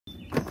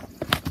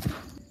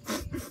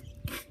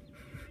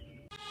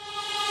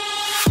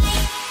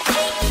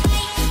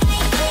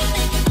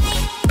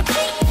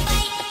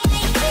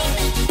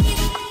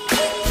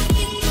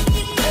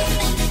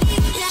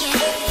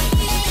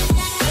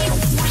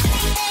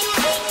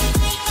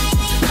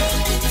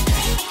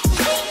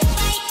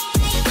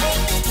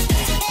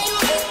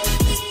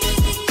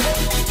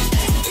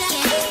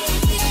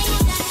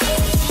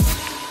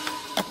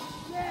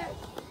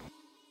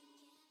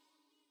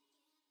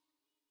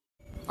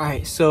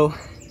Alright, so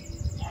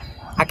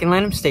I can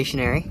land them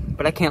stationary,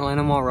 but I can't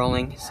land them while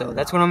rolling, so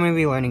that's what I'm going to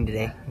be learning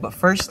today. But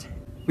first,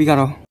 we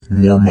gotta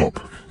warm up.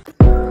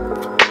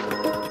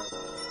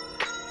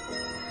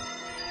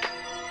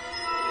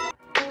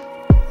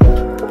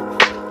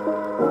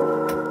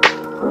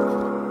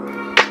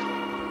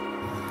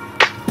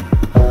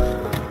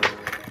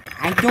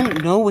 I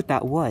don't know what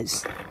that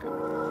was.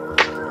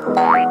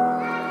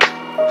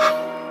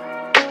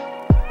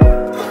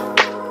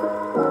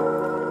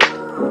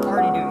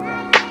 Already doing that.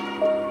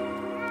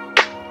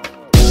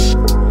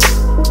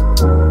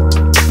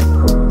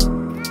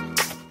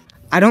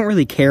 I don't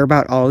really care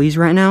about ollies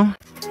right now.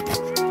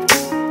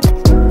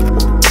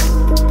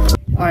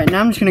 Alright,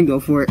 now I'm just gonna go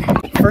for it.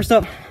 First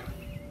up,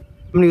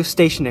 I'm gonna go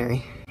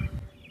stationary.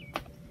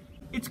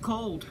 It's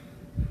cold.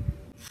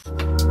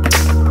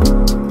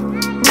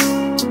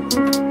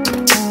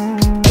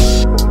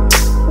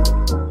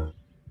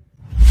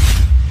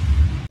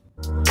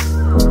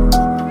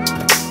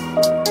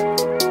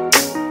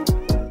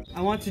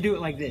 I want to do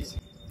it like this.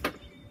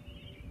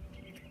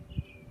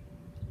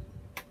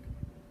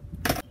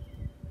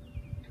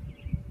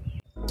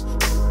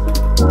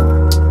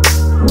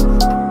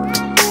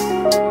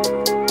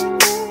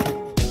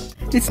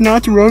 It's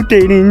not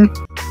rotating.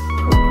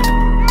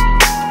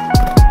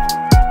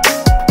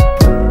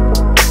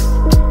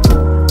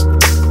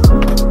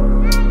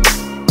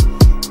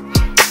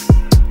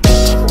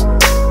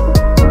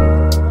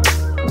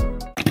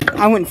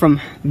 I went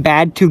from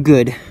bad to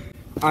good.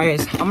 Alright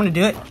guys, I'm gonna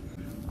do it.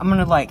 I'm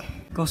gonna like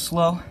go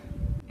slow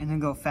and then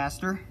go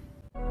faster.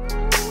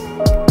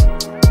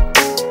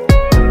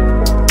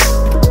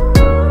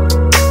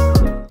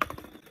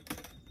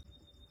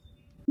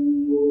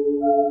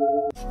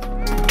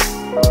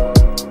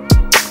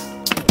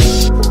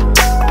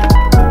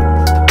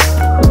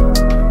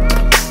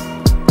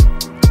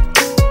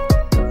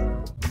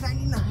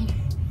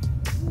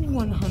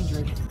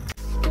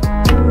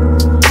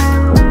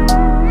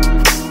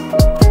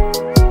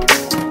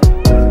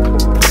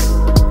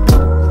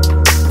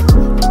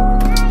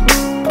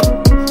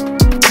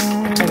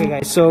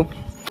 So,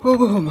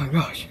 oh my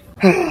gosh.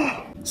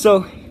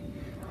 So,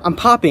 I'm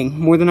popping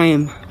more than I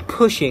am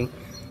pushing,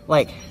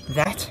 like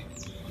that,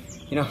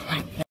 you know,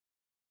 like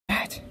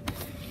that.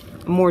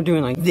 I'm more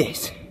doing like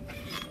this.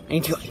 I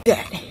need to like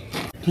that.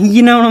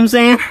 You know what I'm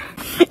saying?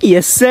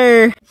 Yes,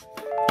 sir.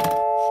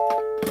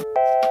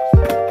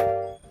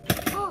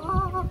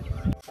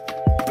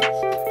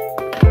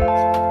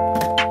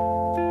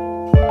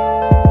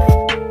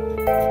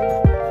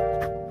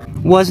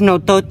 Was no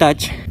toe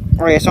touch.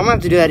 Alright, so I'm gonna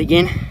have to do that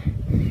again.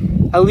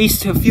 At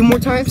least a few more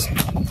times,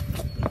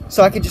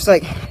 so I could just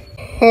like,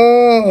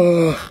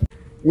 oh.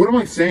 What am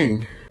I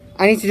saying?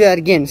 I need to do that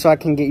again so I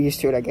can get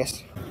used to it, I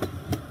guess.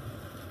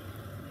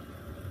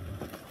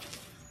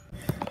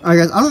 Alright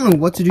guys, I don't know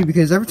what to do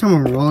because every time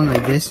I'm rolling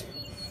like this,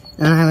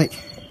 and I like,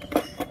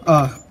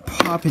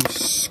 pop and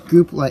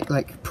scoop,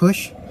 like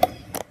push,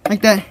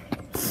 like that,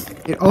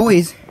 it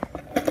always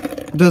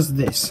does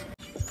this.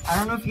 I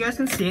don't know if you guys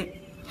can see it,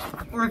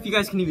 or if you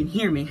guys can even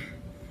hear me,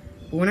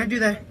 but when I do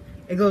that,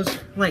 it goes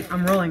like,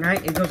 I'm rolling,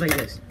 right? It goes like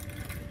this.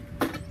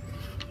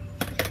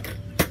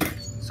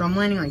 So I'm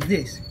landing like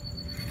this.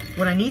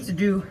 What I need to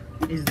do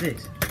is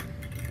this.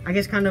 I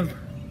guess kind of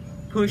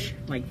push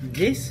like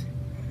this.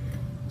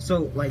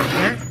 So like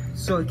that.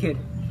 So it could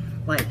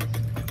like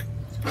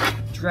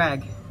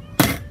drag,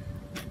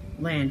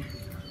 land,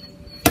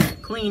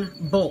 clean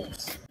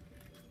bolts.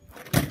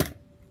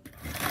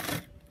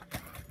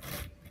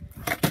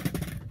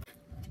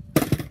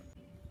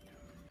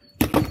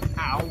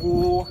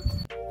 Ow.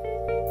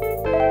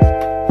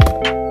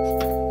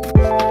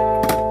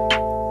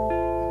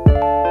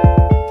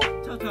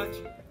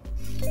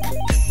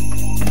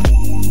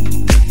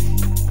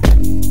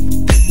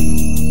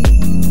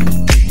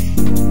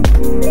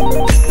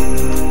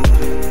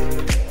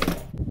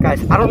 Guys,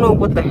 I don't know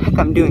what the heck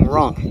I'm doing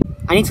wrong.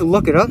 I need to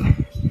look it up.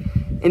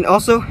 And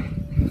also,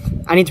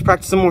 I need to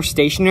practice some more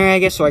stationary, I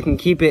guess, so I can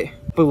keep it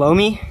below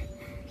me.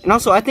 And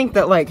also, I think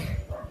that, like,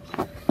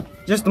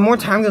 just the more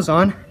time goes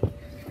on,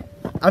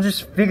 I'll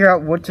just figure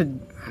out what to...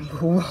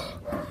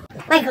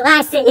 My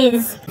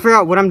glasses! Figure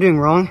out what I'm doing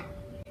wrong.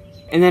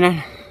 And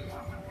then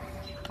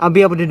I'll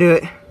be able to do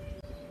it.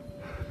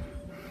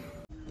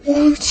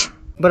 What?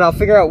 But I'll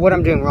figure out what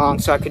I'm doing wrong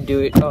so I could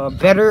do it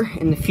better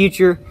in the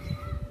future.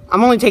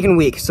 I'm only taking a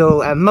week,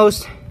 so at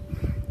most,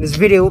 this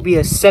video will be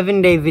a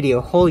 7-day video.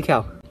 Holy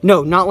cow.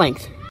 No, not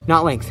length.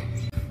 Not length.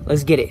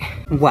 Let's get it.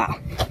 Wow.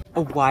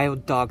 A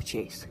wild dog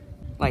chase.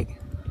 Like,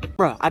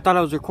 bruh, I thought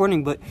I was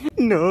recording, but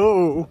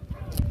no.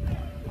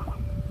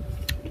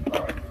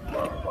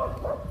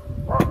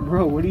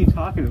 Bro, what are you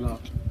talking about?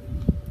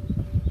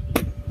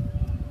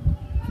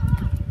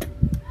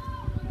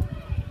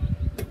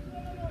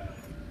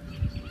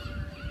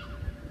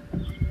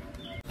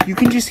 You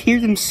can just hear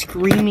them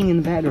screaming in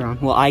the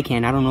background. Well, I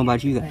can. I don't know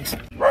about you guys.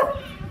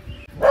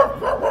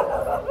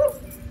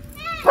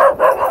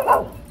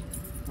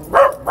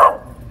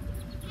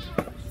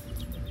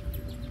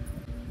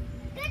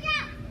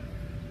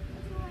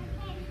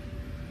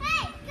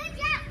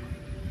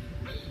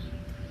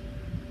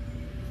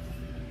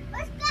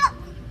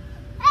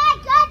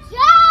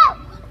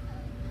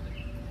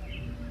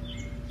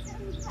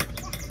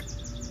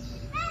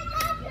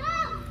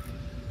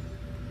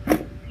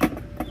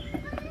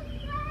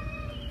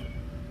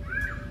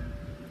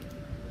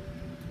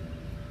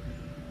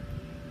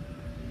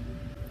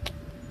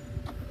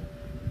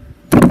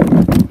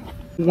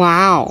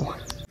 Wow.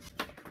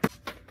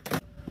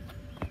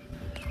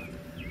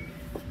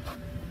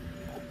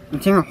 I'm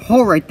tearing a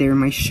hole right there in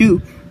my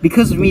shoe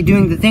because of me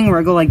doing the thing where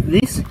I go like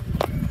this.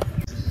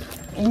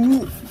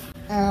 Ooh,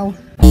 ow.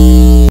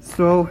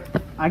 So,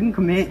 I can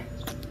commit.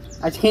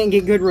 I just can't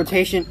get good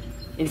rotation.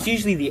 It's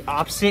usually the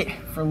opposite.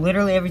 For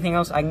literally everything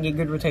else, I can get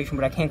good rotation,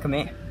 but I can't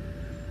commit.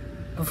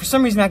 But for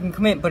some reason, I can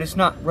commit, but it's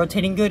not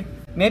rotating good.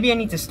 Maybe I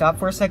need to stop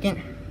for a second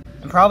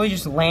and probably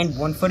just land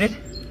one-footed,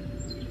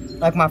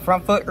 like my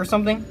front foot or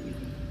something,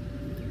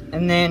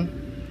 and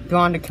then go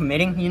on to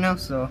committing, you know,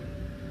 so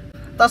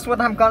that's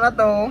what I'm gonna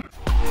do.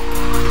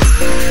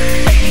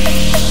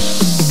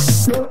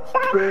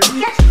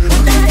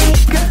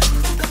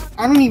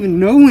 I don't even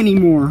know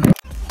anymore.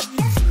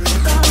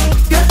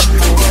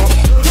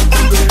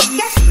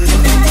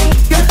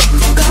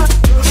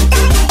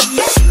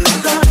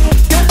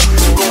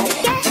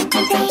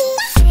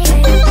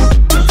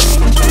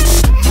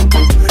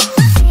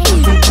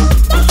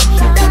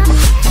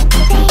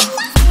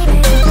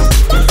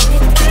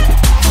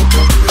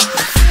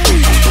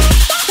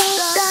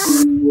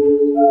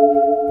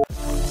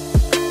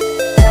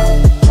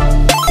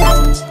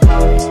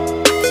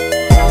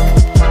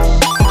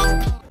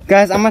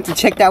 Guys, I'm about to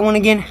check that one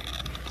again,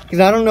 because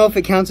I don't know if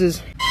it counts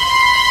as...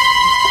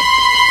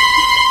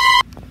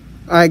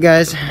 Alright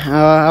guys,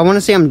 I want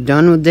to say I'm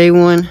done with day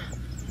one,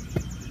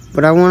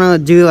 but I want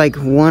to do like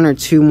 1 or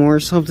 2 more or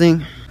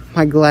something.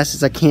 My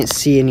glasses, I can't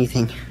see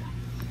anything.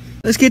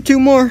 Let's get 2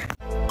 more.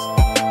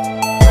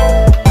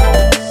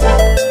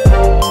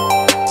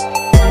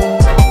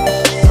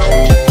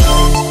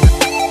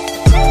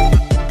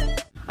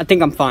 I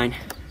think I'm fine.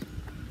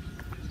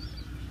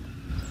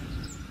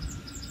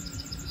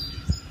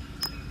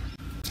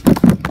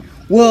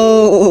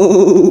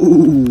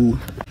 Whoa!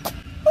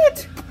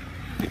 What?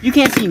 You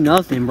can't see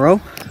nothing, bro.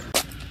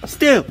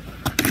 Still.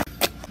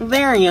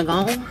 There you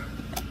go.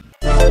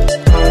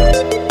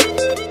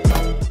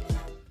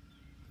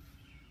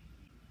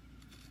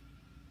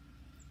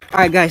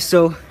 Alright guys,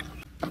 so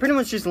I pretty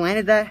much just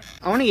landed that.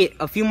 I want to get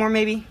a few more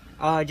maybe.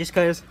 Just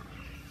because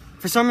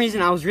for some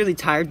reason I was really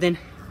tired then.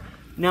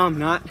 Now I'm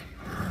not.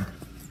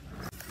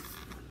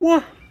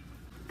 Whoa!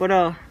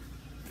 But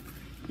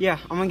yeah,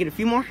 I'm gonna get a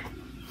few more.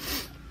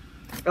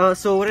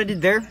 So what I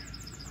did there,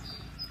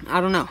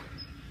 I don't know.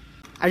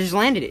 I just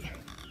landed it.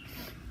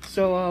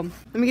 So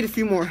let me get a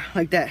few more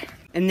like that,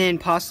 and then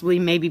possibly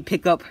maybe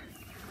pick up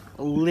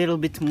a little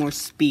bit more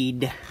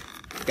speed.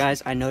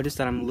 Guys, I noticed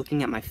that I'm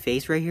looking at my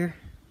face right here,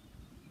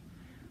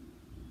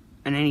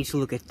 and I need to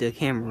look at the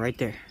camera right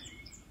there.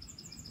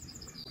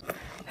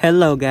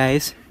 Hello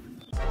guys.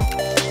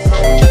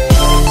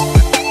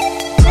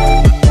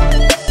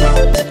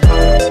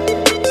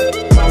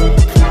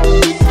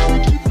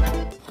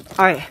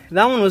 Alright,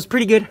 that one was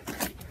pretty good,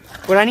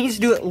 but I need to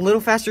do it a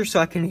little faster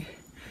so I can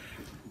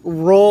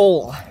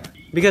roll.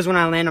 Because when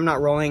I land, I'm not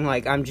rolling,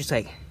 like, I'm just,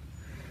 like,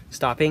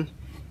 stopping.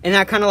 And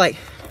I kind of, like,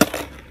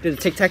 do the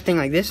tic-tac thing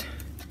like this.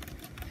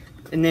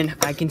 And then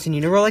I continue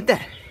to roll like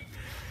that.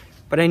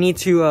 But I need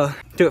to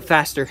do it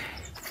faster,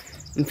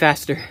 and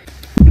faster,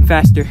 and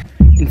faster,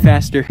 and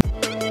faster.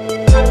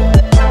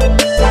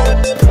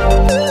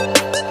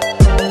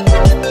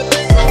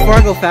 Before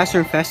I go faster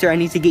and faster, I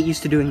need to get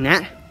used to doing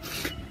that.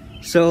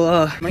 So,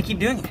 I might keep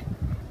doing it.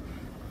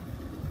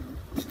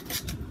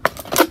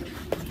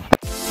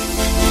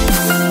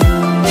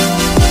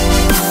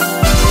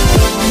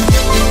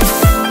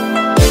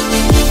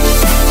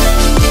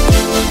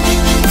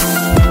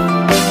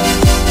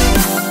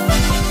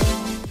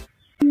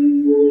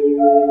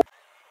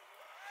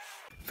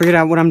 Figured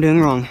out what I'm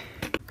doing wrong.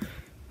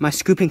 My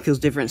scooping feels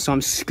different, so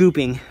I'm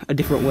scooping a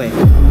different way.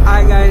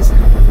 Alright guys,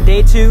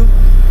 day 2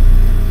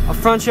 of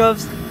front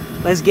shoves.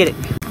 Let's get it.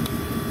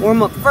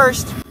 Warm up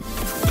first.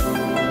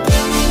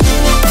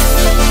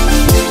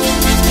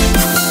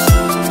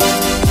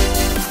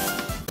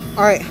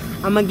 Alright,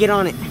 I'm gonna get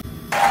on it.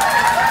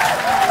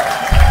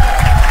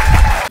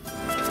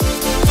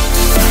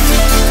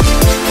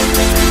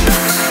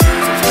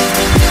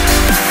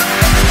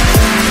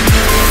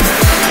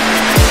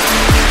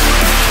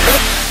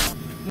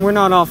 We're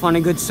not off on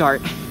a good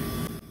start.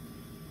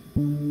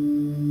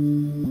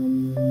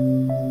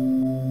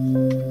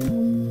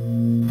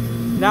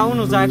 That one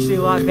was actually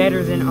a lot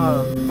better than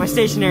my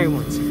stationary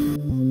ones.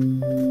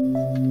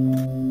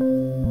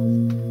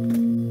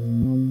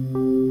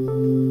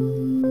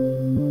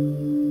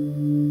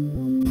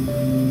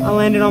 I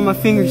landed on my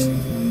fingers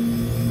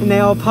and they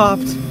all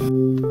popped.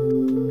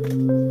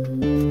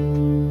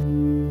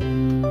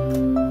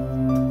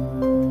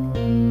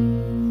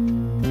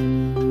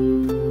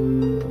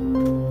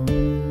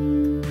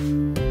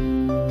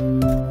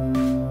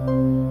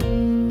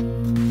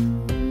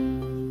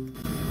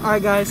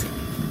 Alright guys,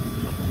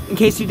 in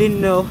case you didn't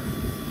know,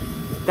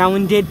 that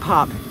one did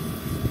pop.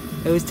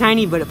 It was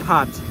tiny, but it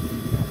popped.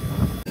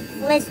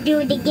 Let's do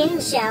it again,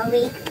 shall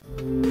we?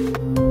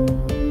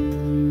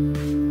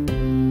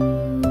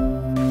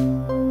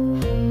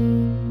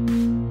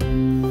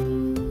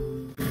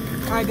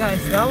 Alright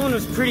guys, that one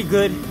was pretty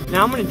good.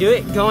 Now I'm gonna do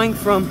it going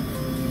from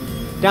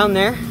down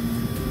there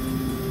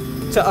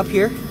to up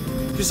here,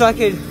 just so I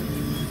could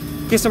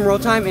get some roll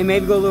time and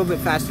maybe go a little bit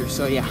faster.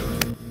 So yeah.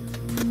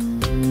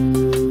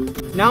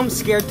 Now I'm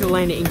scared to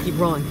land it and keep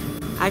rolling.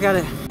 I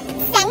gotta.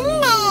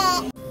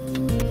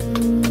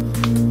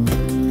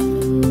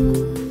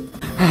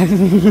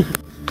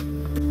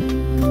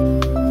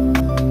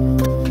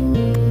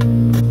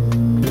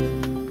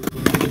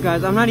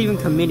 Guys, I'm not even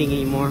committing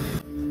anymore.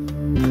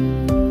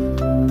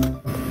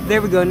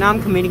 There we go, now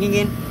I'm committing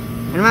again.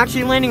 And I'm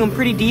actually landing them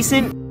pretty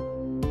decent.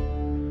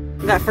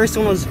 That first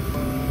one was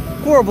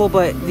horrible,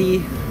 but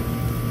the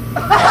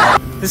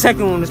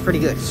second one was pretty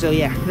good. So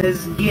yeah,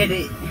 let's get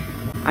it.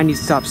 I need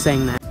to stop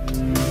saying that.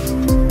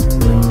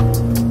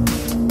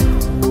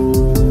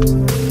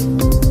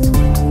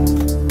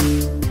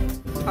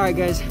 Alright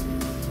guys,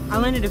 I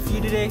landed a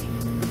few today,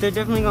 but they're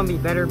definitely gonna be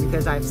better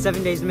because I have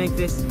 7 days to make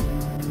this.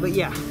 But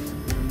yeah.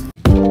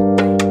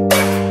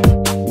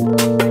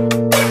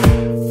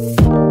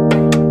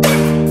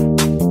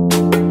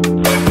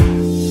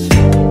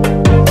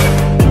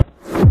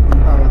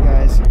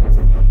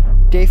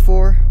 Day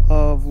 4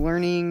 of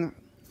learning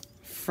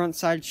front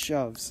side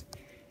shoves.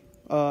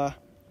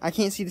 I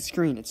can't see the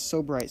screen, it's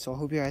so bright, so I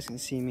hope you guys can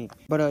see me.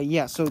 But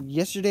yeah, so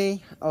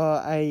yesterday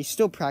I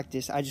still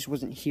practiced, I just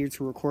wasn't here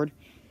to record.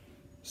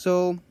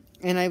 So,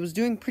 and I was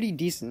doing pretty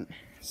decent.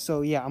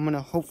 So yeah, I'm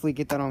gonna hopefully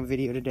get that on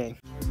video today.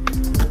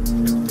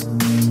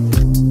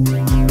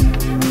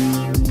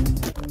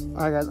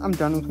 Alright guys, I'm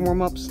done with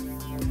warm-ups.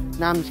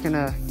 Now I'm just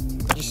gonna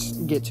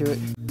get to it.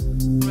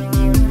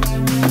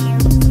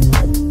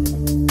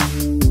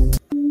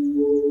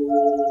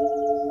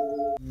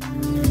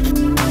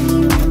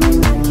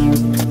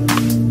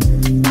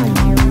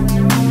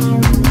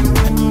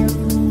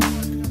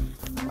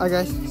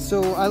 Alright guys,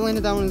 so I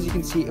landed that one. As you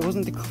can see, it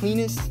wasn't the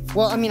cleanest.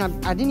 Well, I mean,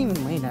 I didn't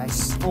even land it.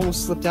 I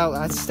almost slipped out.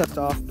 I stepped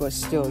off, but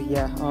still,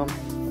 yeah.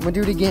 I'm gonna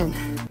do it again.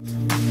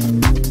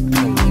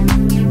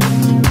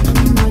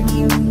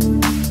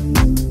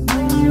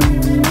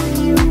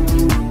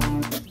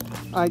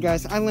 Alright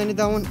guys, I landed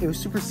that one. It was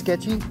super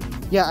sketchy.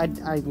 Yeah,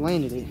 I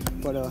landed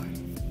it, but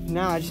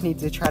now I just need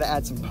to try to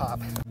add some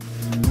pop.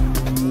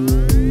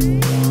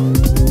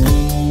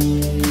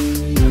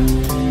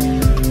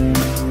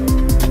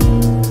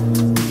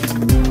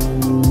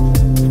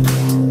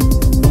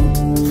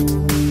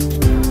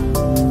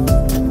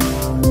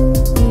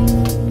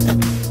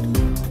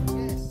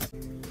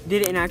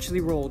 Did it and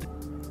actually rolled.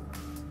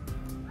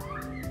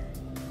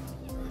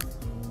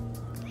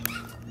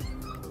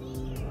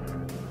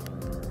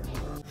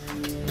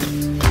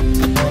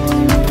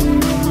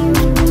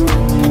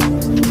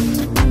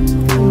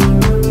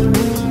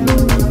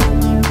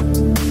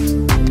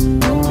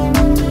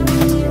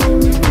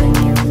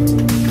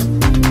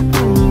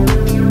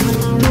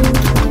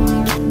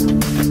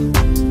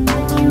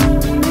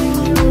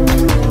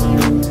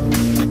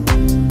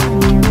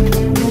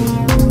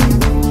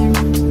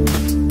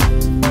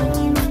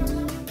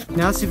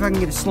 Now let's see if I can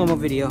get a slow-mo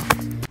video.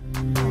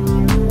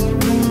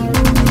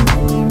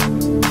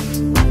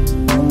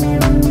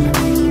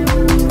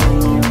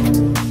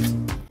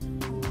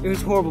 It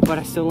was horrible, but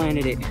I still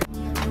landed it.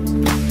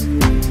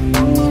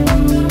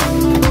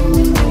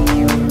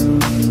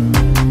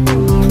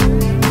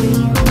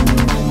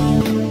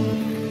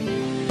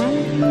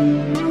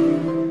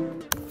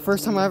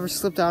 First time I ever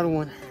slipped out of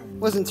one.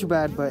 Wasn't too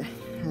bad, but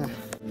yeah.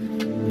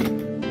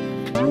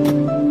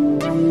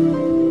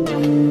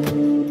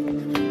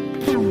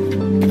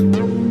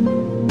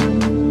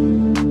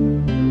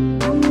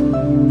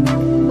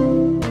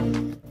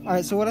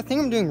 Alright, so what I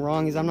think I'm doing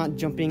wrong is I'm not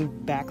jumping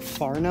back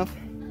far enough.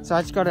 So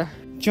I just gotta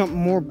jump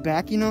more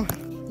back, you know?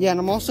 Yeah, and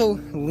I'm also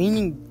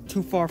leaning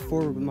too far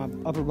forward with my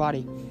upper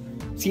body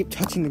to keep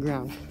touching the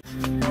ground.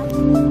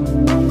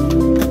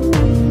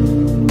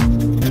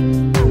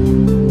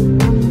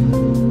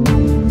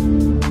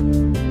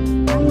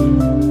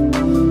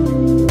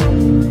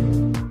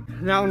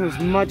 That one was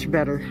much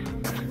better.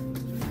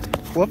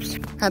 Whoops,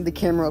 had the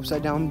camera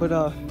upside down, but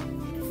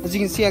as you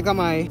can see, I got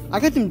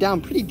them down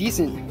pretty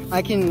decent.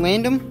 I can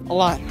land them a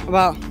lot,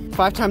 about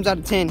 5 times out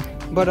of 10.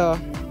 But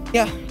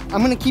yeah,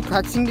 I'm gonna keep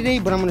practicing today,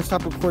 but I'm gonna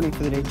stop recording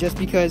for the day just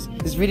because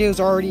this video is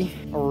already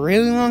a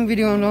really long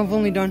video and I've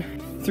only done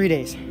 3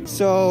 days.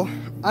 So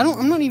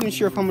I'm not even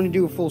sure if I'm gonna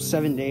do a full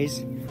 7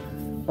 days.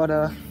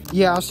 But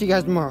yeah, I'll see you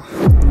guys tomorrow.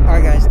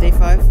 Alright guys, day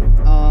 5.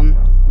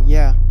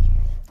 Yeah.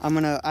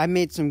 I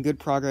made some good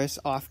progress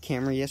off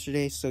camera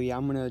yesterday, so yeah,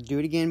 I'm gonna do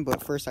it again,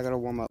 but first I gotta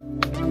warm up.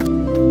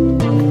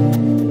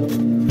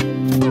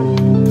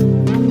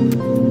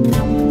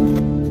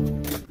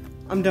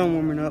 I'm done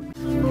warming up.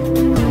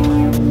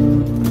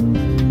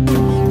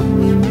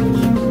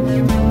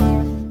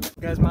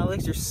 Guys, my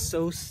legs are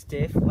so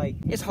stiff, like,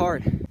 it's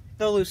hard.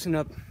 They'll loosen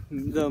up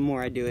the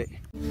more I do it.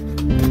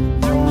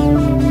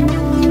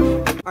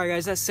 Alright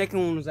guys, that second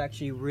one was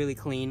actually really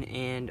clean,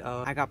 and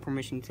I got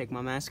permission to take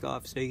my mask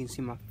off so you can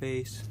see my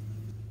face.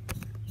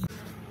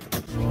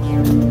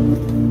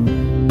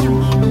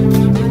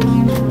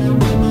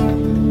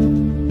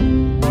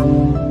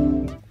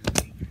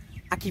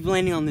 I keep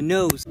landing on the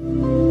nose.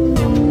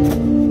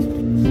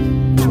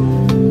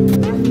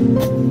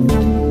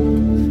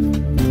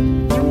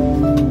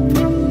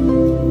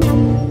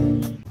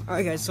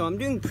 Alright guys, so I'm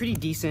doing pretty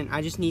decent.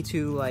 I just need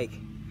to like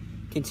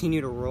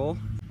continue to roll.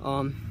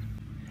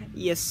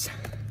 Yes.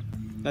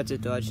 That's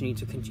it though, I just need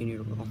to continue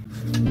to roll.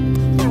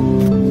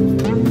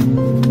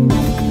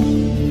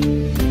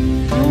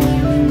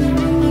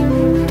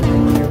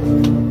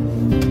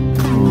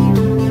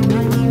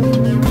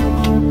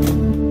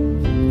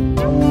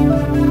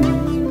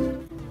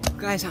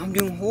 Guys, I'm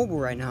doing horrible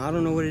right now. I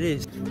don't know what it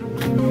is.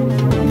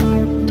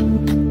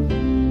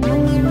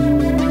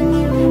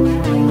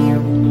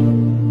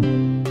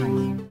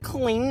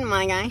 Clean,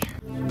 my guy.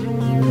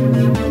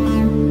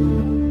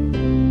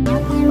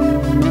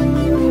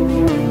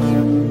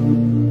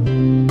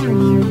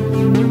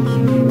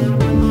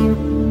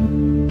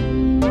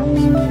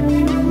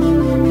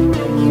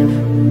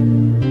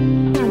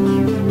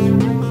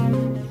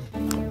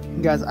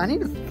 Guys, I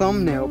need a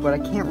thumbnail, but I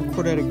can't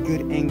record at a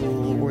good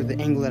angle or the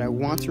angle that I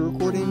want to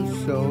record in,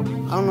 so I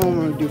don't know what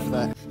I'm gonna do for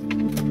that.